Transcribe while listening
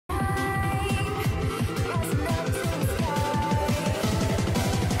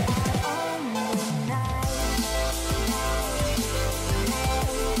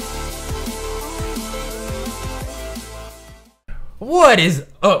What is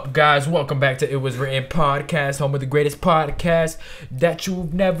up, guys? Welcome back to It Wuz Written Podcast, home of the greatest podcast that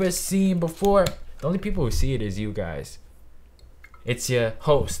you've never seen before. The only people who see it is you guys. It's your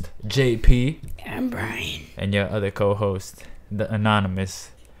host, JP. And Brian. And your other co-host, the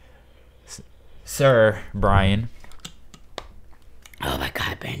anonymous Sir Brian. Oh my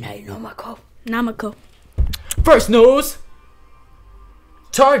God, Ben, I know Namako. First news.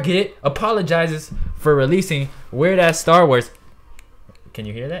 Target apologizes for releasing weird-ass Star Wars. Can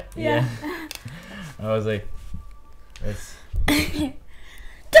you hear that? Yeah. I was like, let's Let's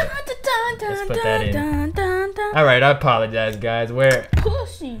put that in. Alright, I apologize, guys. We're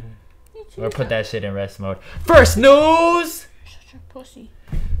pussy. We'll put that shit in rest mode. First news! Such a pussy.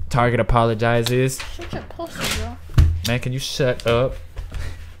 Target apologizes. Such a pussy, bro. Man, can you shut up?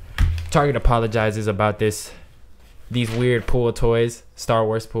 Target apologizes about these weird pool toys, Star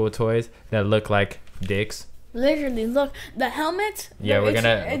Wars pool toys that look like dicks. Literally, look, the helmet. Yeah, we're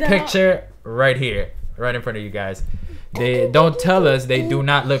gonna picture right here, right in front of you guys. They don't tell us they do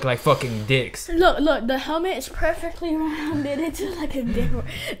not look like fucking dicks. Look, the helmet is perfectly rounded into like a dick.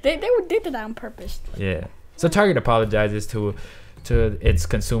 They did that on purpose. Yeah. So Target apologizes to its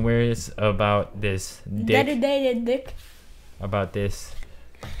consumers about this dick. Dedicated dick. About this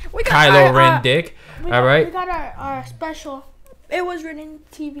We got Kylo Ren dick. All right. We got our special. It was written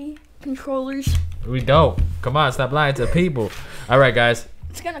TV controllers. We don't. Come on, stop lying to people. All right, guys.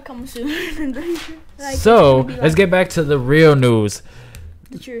 It's gonna come soon. Like, So let's get back to the real news.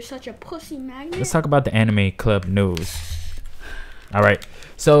 That you're such a pussy magnet. Let's talk about the anime club news. All right.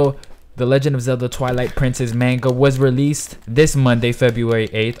 So the Legend of Zelda Twilight Princess manga was released this Monday, February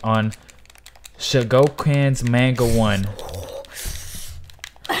 8th on Shogakukan's Manga 1.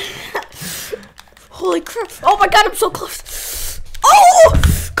 Holy crap! Oh my God, I'm so close. Oh,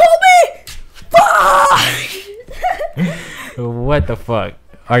 Kobe! What the fuck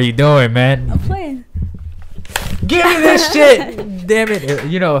are you doing, man? I'm playing. Give me this shit! Damn it!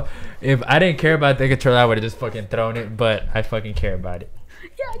 You know, if I didn't care about the controller, I would have just fucking thrown it. But I fucking care about it.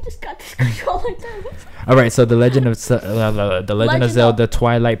 Yeah, I just got this controller. All right, so the Legend of Zelda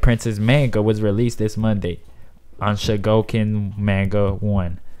Twilight Princess manga was released this Monday on Shogakukan Manga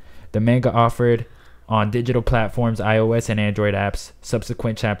 1. The manga offered on digital platforms, iOS and Android apps.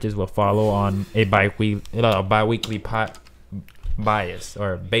 Subsequent chapters will follow on a bi-weekly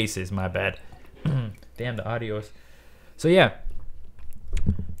basis. My bad. Damn, the audios. So yeah,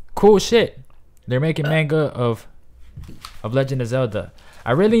 cool shit. They're making manga of Legend of Zelda.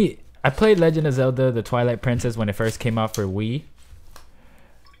 I played Legend of Zelda: The Twilight Princess when it first came out for Wii.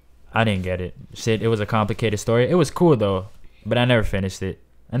 I didn't get it. Shit, it was a complicated story. It was cool though, but I never finished it.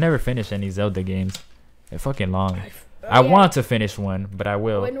 I never finished any Zelda games. They're fucking long. I want to finish one, but I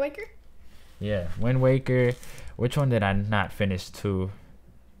will. Wind Waker? Yeah, Wind Waker. Which one did I not finish too?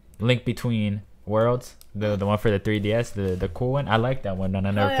 Link Between Worlds, the one for the 3DS, the cool one. I like that one, and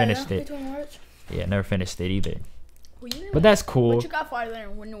I never finished it. Between Worlds? Yeah, never finished it either. Well, but that's cool. But you got farther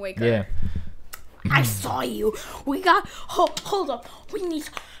in Wind Waker. Yeah. I saw you. We got. Hold up.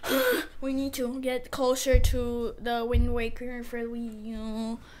 We need to get closer to the Wind Waker for Wii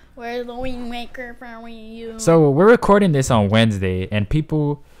U. Where's the Wind Waker for Wii U? So we're recording this on Wednesday, and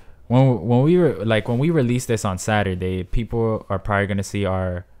people, when we release this on Saturday, people are probably gonna see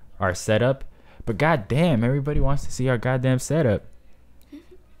our setup. But goddamn, everybody wants to see our goddamn setup.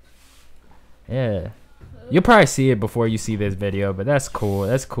 Yeah, you'll probably see it before you see this video, but that's cool.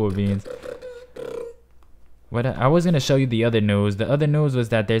 That's cool beans. What I was gonna show you the other news. The other news was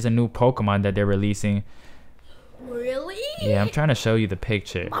that there's a new Pokemon that they're releasing. Really? Yeah, I'm trying to show you the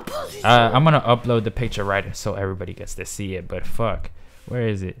picture. I'm gonna upload the picture right so everybody gets to see it. But fuck, where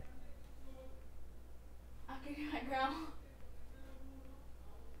is it?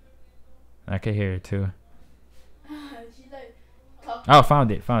 I can hear it too. Oh,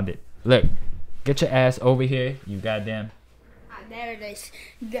 found it. Look, get your ass over here, you goddamn. There it is.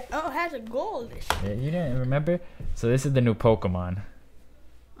 Oh, it has a gold. Yeah, you didn't remember? So this is the new Pokemon.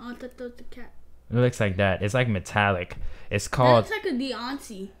 Oh, the cat. It looks like that. It's like metallic. It's called. It's like a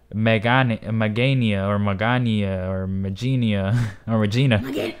Deontay. Magania or Magenia or Magenia or Regina.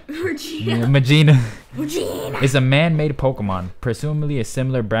 Magina. It's a man-made Pokemon, presumably a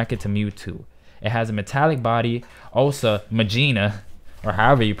similar bracket to Mewtwo. It has a metallic body. Also, Magina, or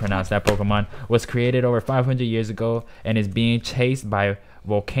however you pronounce that Pokemon, was created over 500 years ago and is being chased by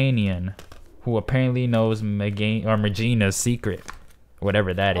Volcanion, who apparently knows Magina's secret,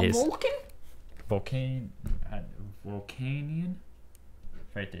 whatever that is. Vulcan? Volcanion?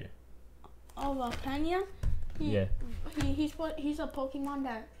 Right there. Oh, Volcanion? Yeah. He's a Pokemon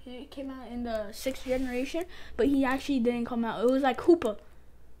that he came out in the 6th generation, but he actually didn't come out. It was like Hoopa.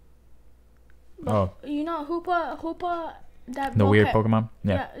 But, you know Hoopa that the weird Pokemon.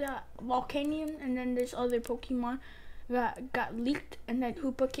 Yeah. Volcanion, and then this other Pokemon that got leaked, and then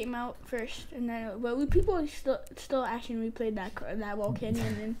Hoopa came out first, and then people still actually replayed that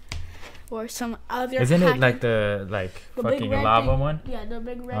Volcanion and or some other. Isn't it like the fucking lava one? Yeah, the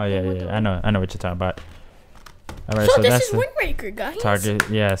big red. Oh yeah. I know what you're talking about. All right, so this that's is Wind Waker, guys. Target.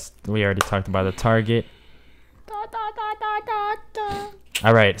 Yes, we already talked about the target.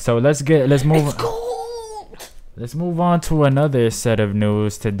 All right, so let's move. Let's move on to another set of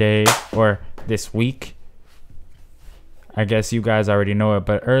news today or this week. I guess you guys already know it,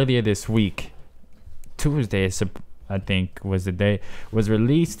 but earlier this week, Tuesday, I think was the day, was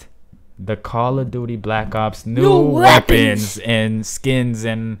released the Call of Duty Black Ops new weapons and skins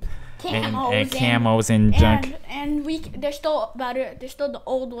and camos and junk. And they're still better. They're still the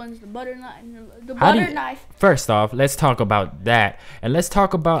old ones, the butter knife. First off, let's talk about that, and let's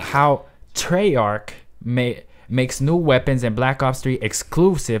talk about how Treyarch makes new weapons in Black Ops 3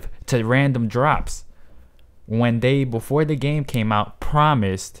 exclusive to random drops. When they, before the game came out,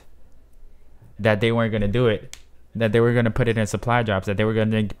 promised that they weren't gonna do it, that they were gonna put it in supply drops, that they were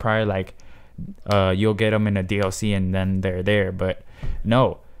gonna probably you'll get them in a DLC and then they're there. But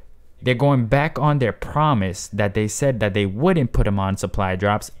no, they're going back on their promise that they said that they wouldn't put them on supply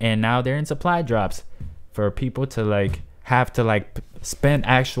drops, and now they're in supply drops for people to have to spend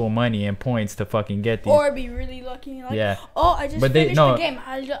actual money and points to fucking get these. Or be really lucky. Yeah. Oh, I just finished the game.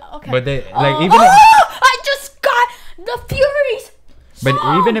 Okay. But they I just got the Furies. But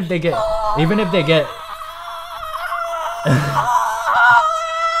even if they get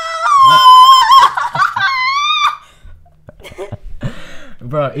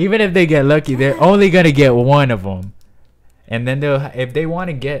bro, even if they get lucky, they're only gonna get one of them, and then if they want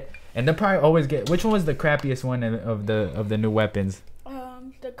to get, and they'll probably always get. Which one was the crappiest one of the new weapons?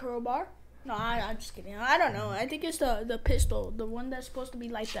 The crowbar. No, I'm just kidding. I don't know. I think it's the pistol, the one that's supposed to be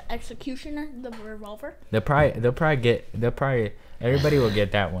like the executioner, the revolver. Everybody will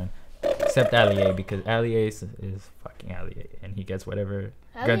get that one, except Allier, because Allier is fucking Allier, and he gets whatever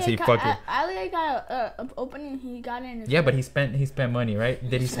guns he fucking. Allier got a opening. He got in. Yeah, but he spent money, right?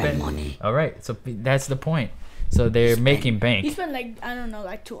 Did he spend money? All right, so that's the point. So they're making bank. He spent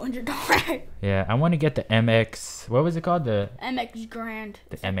 $200. Yeah, I want to get the MX. What was it called? The MX Grand.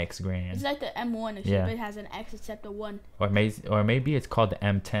 The MX Grand. It's like the M1, except it has an X except the 1. Or maybe it's called the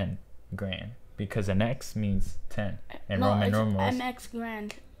M10 Grand, because an X means 10 and Roman numerals. MX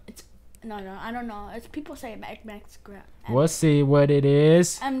Grand. It's no, I don't know. It's people say MX Grand. We'll see what it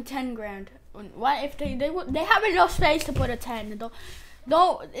is. M10 Grand. What if they have enough space to put a 10?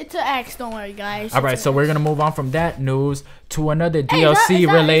 Don't, it's an X. Don't worry, guys. All right, so we're gonna move on from that news to another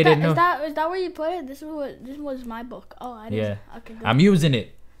DLC related news. Is that where you put it? This was my book. Oh, I didn't. Yeah. Okay, I'm using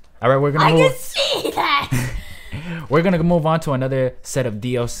it. All right, we're gonna. I can see that. We're gonna move on to another set of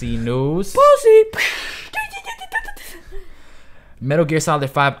DLC news. Pussy. Metal Gear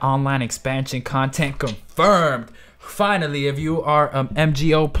Solid 5 online expansion content confirmed. Finally, if you are an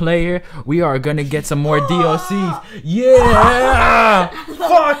MGO player, we are gonna get some more DLCs. Yeah!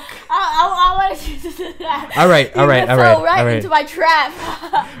 Fuck! I wanted you to do that. All right. Into my trap.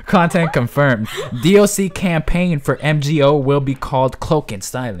 Content confirmed. DLC campaign for MGO will be called Cloak and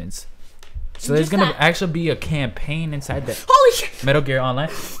Silence. So there's gonna actually be a campaign inside that. Holy shit! Metal Gear Online.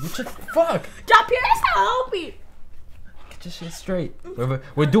 Fuck! Drop your ass out, help me. Get your shit straight.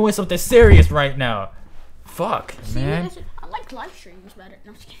 We're doing something serious right now. Fuck, man. I like live streams better.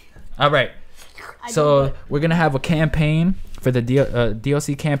 No, I'm just kidding. All right. So we're gonna have a campaign for the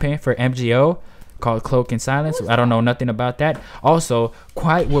DLC campaign for MGO called Cloak and Silence. I don't know nothing about that. Also,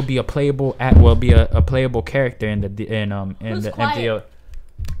 Quiet will be a playable character in the MGO.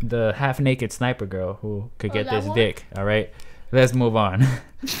 The half naked sniper girl who could get this dick. All right. Let's move on.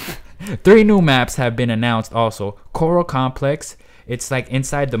 3 new maps have been announced. Also, Coral Complex. It's like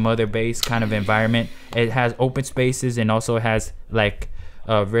inside the mother base kind of environment. It has open spaces and also has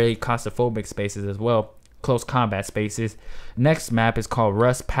very claustrophobic spaces as well. Close combat spaces. Next map is called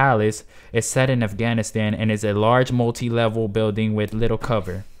Rust Palace. It's set in Afghanistan and is a large multi-level building with little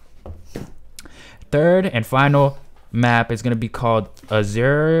cover. Third and final map is going to be called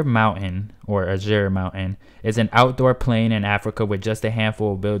Azure Mountain or Azure Mountain. It's an outdoor plain in Africa with just a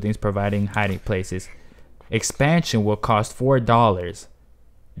handful of buildings providing hiding places. Expansion will cost $4.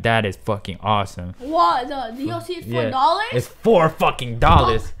 That is fucking awesome. What? The DLC is $4? Yeah, it's $4 fucking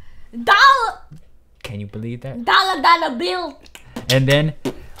dollars. Dollar. Can you believe that? Dollar bill. And then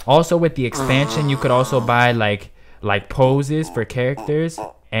Also, with the expansion, you could also buy like poses for characters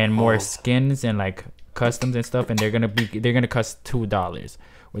and more skins and like customs and stuff, and they're gonna cost $2,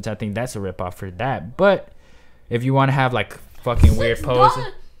 which I think that's a ripoff for that. But if you want to have like fucking weird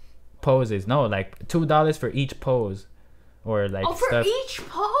poses, no, like $2 for each pose, or like for each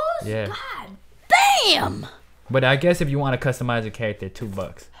pose. Yeah. God damn. But I guess if you want to customize a character,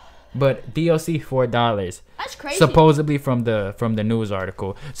 $2. But DLC $4. That's crazy. Supposedly from the news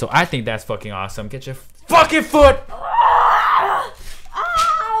article. So I think that's fucking awesome. Get your fucking foot. Ow!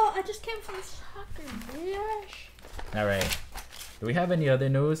 I just came from soccer, bitch. All right. Do we have any other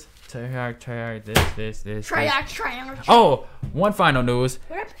news? Treyarch, this. Treyarch. Oh, one final news.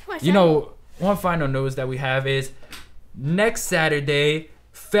 What happened to my You know, one final news that we have is next Saturday,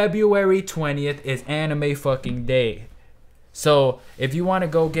 February 20th is Anime fucking Day. So if you want to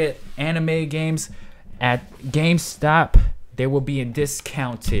go get anime games at GameStop, they will be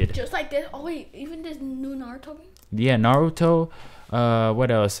discounted. Just like this. Oh wait, even this new Naruto game? Yeah, Naruto.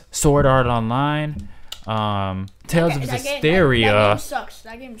 What else? Sword Art Online. Tales of Hysteria.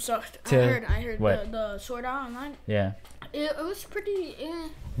 That game sucks. I heard what? the Sword Art Online. Yeah. It was pretty.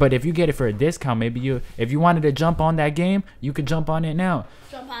 But if you get it for a discount, maybe if you wanted to jump on that game, you could jump on it now.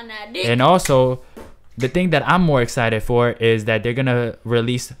 Jump on that dick. And also, the thing that I'm more excited for is that they're gonna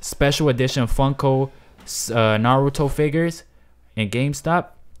release special edition Funko Naruto figures in GameStop.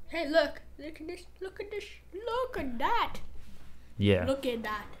 Hey, look at this, look at that. Yeah. Look at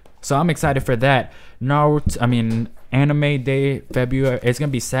that. So I'm excited for that. Anime Day, February. It's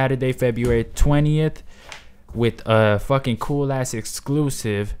gonna be Saturday, February 20th, with a fucking cool ass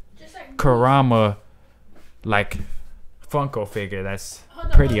exclusive Kurama like Funko figure. That's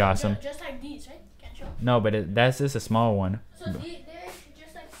pretty awesome. Just like these, right? Can't show. No, but that's just a small one. So they're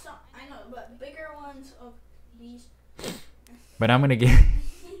just like some. I know, but bigger ones of these. But I'm gonna get.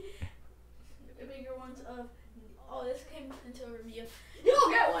 Bigger ones of. Oh, this came into a review. You'll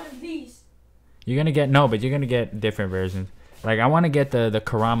get one of these. You're gonna get different versions. Like I want to get the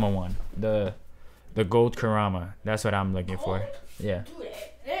Kurama one, the gold Kurama. That's what I'm looking for. Yeah. Dude,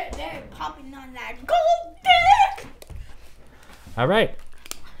 they're popping on that gold dick. All right.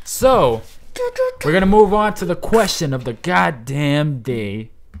 So we're gonna move on to the question of the goddamn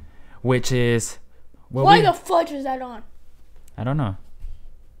day, which is why the fudge is that on? I don't know.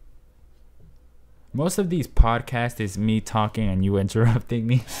 Most of these podcasts is me talking and you interrupting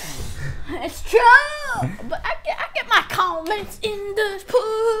me. It's true, but I get my comments in this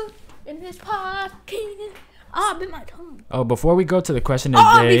podcast. I bit my tongue. Oh, before we go to the question of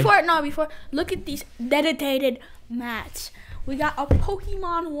the day. Before. Look at these dedicated mats. We got a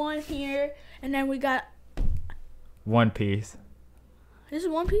Pokemon one here, and then we got One Piece. This is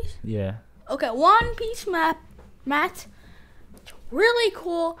One Piece? Yeah. Okay, One Piece mat. Really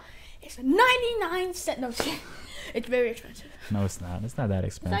cool. It's 99 cents. No, it's very expensive. No, it's not. It's not that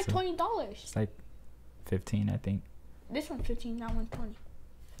expensive. It's like $20. It's like 15, I think. This one's 15, that one's 20.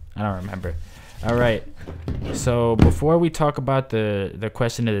 I don't remember. All right. So before we talk about the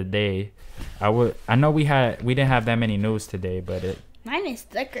question of the day, I know we didn't have that many news today, but mine is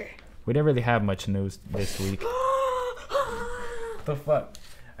thicker. We didn't really have much news this week. The fuck?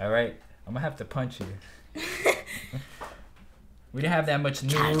 All right. I'm gonna have to punch you. We didn't have that much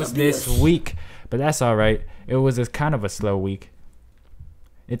news this week, but that's all right. It was kind of a slow week.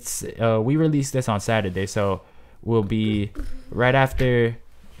 It's we released this on Saturday, so we'll be right after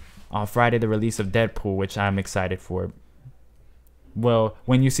on Friday the release of Deadpool, which I'm excited for. Well,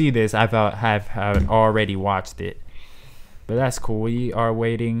 when you see this, have already watched it, but that's cool. We are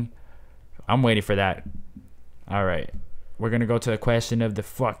waiting. I'm waiting for that. All right, we're gonna go to the question of the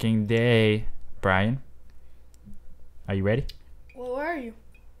fucking day. Brian, are you ready? Well, where are you?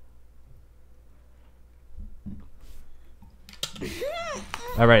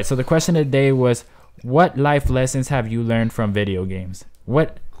 All right, so the question of the day was, what life lessons have you learned from video games?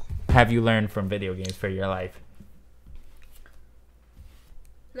 What have you learned from video games for your life?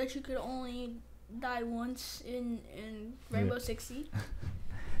 That you could only die once in Rainbow Six Siege?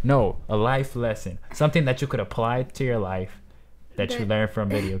 No, a life lesson. Something that you could apply to your life that you learned from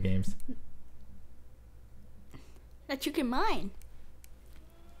video games. That you can mine.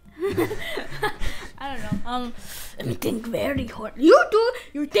 I don't know. Let me think very hard. You do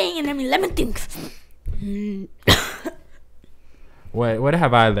your thing and let me think. What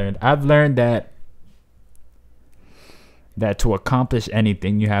have I learned? I've learned that to accomplish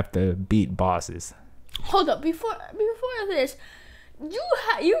anything, you have to beat bosses. Hold up, before this,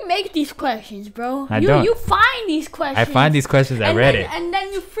 you make these questions, bro. don't. You find these questions. I find these questions at Reddit. And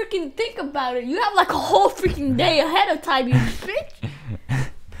then you freaking think about it. You have like a whole freaking day ahead of time, you bitch.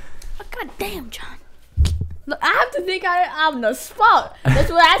 God damn, John. Look, I have to think on the spot. That's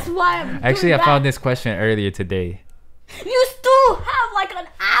why I'm Actually, doing I that. found this question earlier today. You still have like an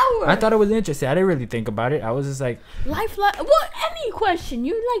hour. I thought it was interesting. I didn't really think about it. I was just like, What? Any question?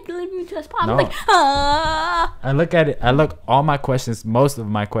 You like leave me to a spot? No. I'm like, I look at it. All my questions, most of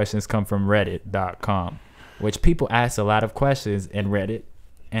my questions come from Reddit.com, which people ask a lot of questions in Reddit,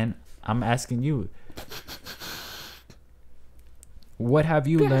 and I'm asking you, what have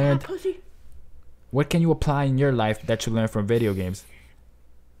you learned? Pussy. What can you apply in your life that you learned from video games?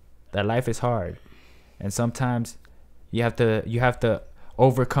 That life is hard, and sometimes you have to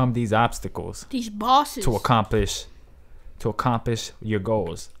overcome these obstacles These bosses. to accomplish your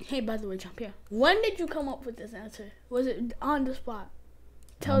goals. Hey, by the way, Jean-Pierre, when did you come up with this answer? Was it on the spot?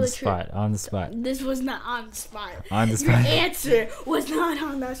 Tell On the the truth. spot. On the spot. This was not on the spot. On the Your spot. answer was not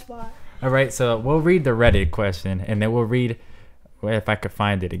on the spot. All right, so we'll read the Reddit question, and then we'll read if I could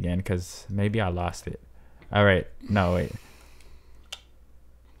find it again, because maybe I lost it. All right. No, wait.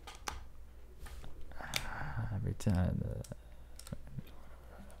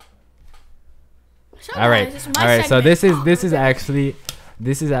 All right. All right. So this is actually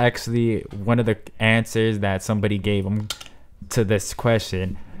one of the answers that somebody gave them to this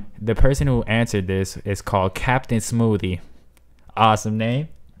question. The person who answered this is called Captain Smoothie. Awesome name.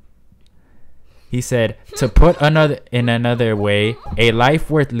 He said, to put another way, a life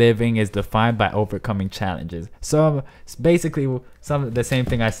worth living is defined by overcoming challenges. So it's basically the same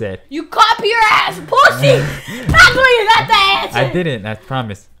thing I said. You copy your ass, pussy. That's where you got the answer. I didn't. I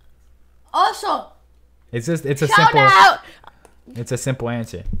promise. Also, It's a shout simple. out. It's a simple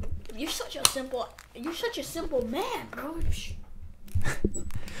answer. You're such a simple man, bro.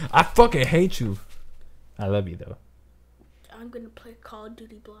 I fucking hate you. I love you though. I'm gonna play Call of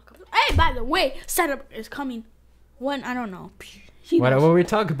Duty Black Ops. Hey, by the way, setup is coming. When I don't know. What we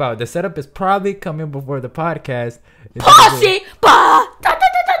talk about? The setup is probably coming before the podcast. Pussy.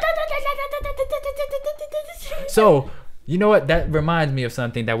 So, you know what? That reminds me of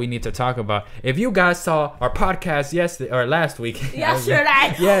something that we need to talk about. If you guys saw our podcast yesterday or last week,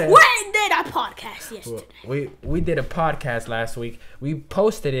 Yesterday. Yeah. When did I podcast yesterday? we did a podcast last week. We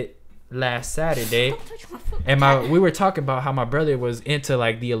posted it last Saturday, Don't touch my foot. and we were talking about how my brother was into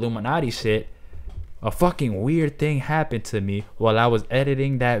like the Illuminati shit. A fucking weird thing happened to me while I was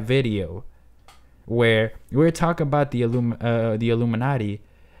editing that video, where we were talking about the Illuminati,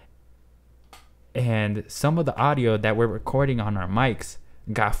 and some of the audio that we're recording on our mics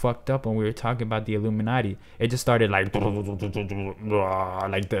got fucked up when we were talking about the Illuminati. It just started like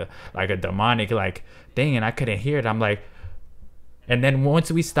a demonic like thing, and I couldn't hear it. I'm like, and then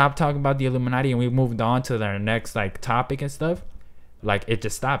once we stopped talking about the Illuminati and we moved on to our next like topic and stuff, like it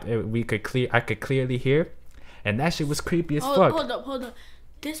just stopped. I could clearly hear, and that shit was creepy as fuck. Hold up.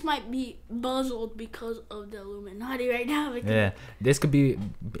 This might be buzzled because of the Illuminati right now. Yeah, this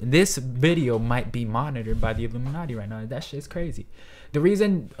video might be monitored by the Illuminati right now. That shit's crazy. The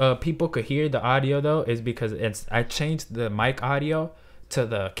reason people could hear the audio though is because I changed the mic audio to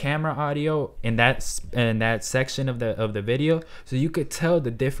the camera audio in that section of the video, so you could tell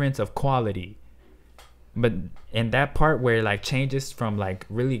the difference of quality. But in that part where it like changes from like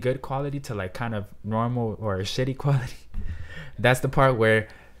really good quality to like kind of normal or shitty quality, that's the part where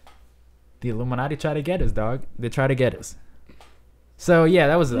the Illuminati try to get us, dog. They try to get us. So yeah,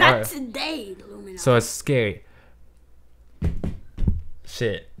 that was Not today, the Illuminati. so it's scary.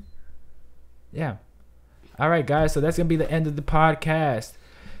 Shit. Yeah. All right, guys. So that's gonna be the end of the podcast.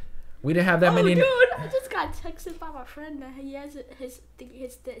 We didn't have that many. Dude, I just got texted by my friend that he has his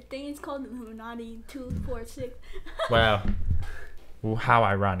thing is called Illuminati 246. Wow. How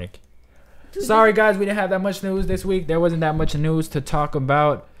ironic. Sorry, guys. We didn't have that much news this week. There wasn't that much news to talk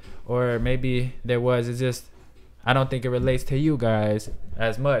about, or maybe there was. It's just I don't think it relates to you guys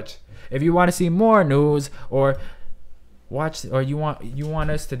as much. If you want to see more news or watch, or you want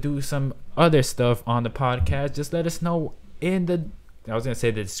us to do some other stuff on the podcast, just let us know in the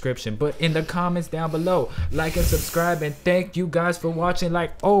description, but in the comments down below. Like and subscribe, and thank you guys for watching.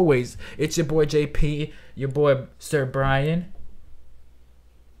 Like always, it's your boy JP, your boy Sir Brian,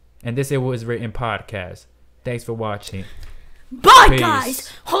 and this It Wuz Written Podcast. Thanks for watching. Bye, Peace.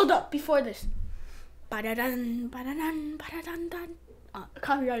 guys. Hold up before this. Ba-da-dun, ba-da-dun, ba-da-dun, dun.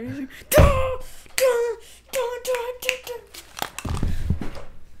 Copyright music.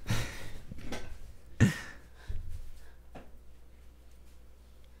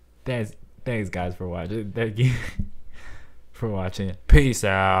 Thanks guys for watching. Thank you for watching. Peace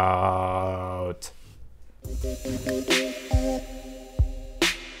out.